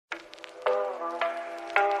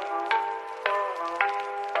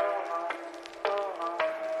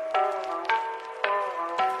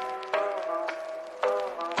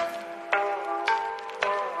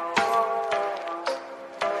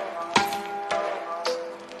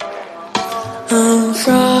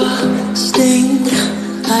frosting.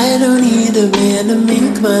 I don't need a man to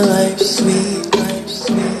make my life sweet.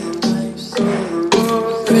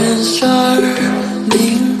 Prince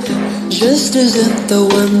Charming just isn't the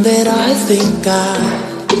one that I think I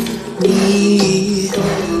need.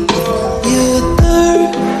 You're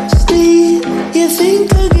thirsty, you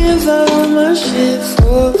think I give out all my shit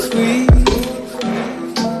for free.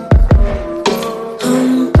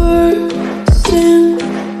 I'm bursting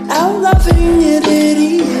out laughing at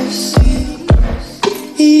idiocy.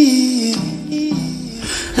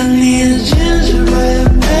 I need a gingerbread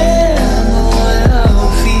man, the one I'll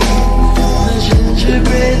feed. A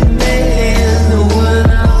gingerbread man, the one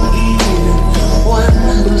I'll eat. One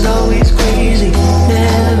who's always crazy,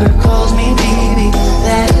 never calls me baby.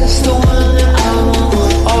 That's the one that I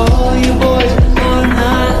want. All you boys are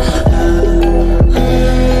not.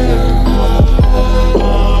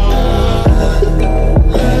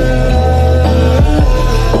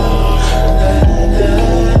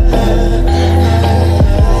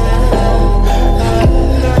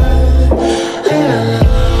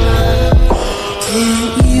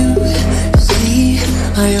 Can't you see?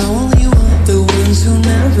 I only want the ones who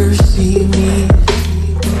never see me.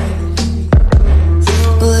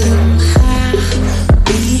 But I'm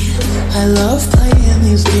happy. I love playing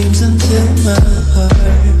these games until my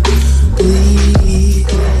heart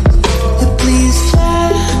bleeds. Please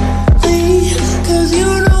gently, 'cause you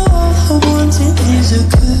know all I wanted is a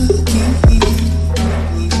cookie.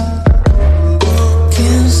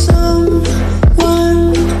 Can someone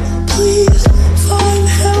please find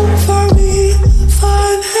help for me?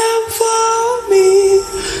 Find help for me.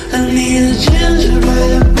 I need a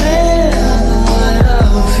gingerbread man, the one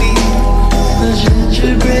I'll feed. A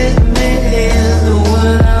gingerbread man, the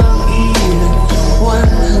one I'll eat.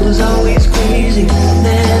 One who's always crazy,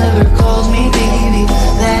 never calls me baby.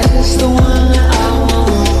 That's the one that I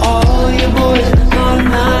want. All you boys are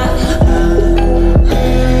not.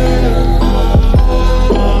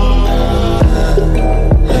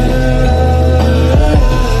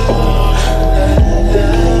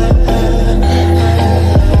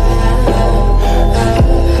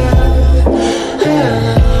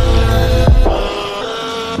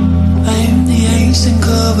 I'm the ice and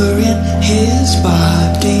covering his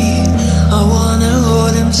body. I wanna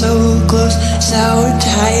hold him so close, so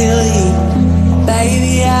tightly.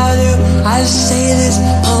 Baby, I do. I say this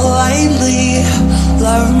politely.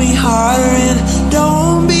 Love me harder and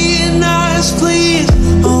don't be nice, please.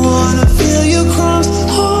 I wanna feel your crumbs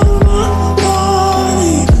on my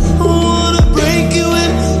body. I wanna break you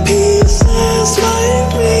in pieces like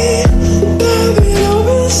me. Baby, don't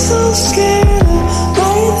be so scared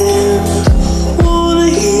right then. Wanna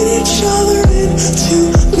eat each other into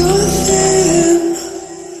nothing.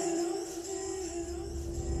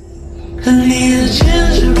 I need a gym.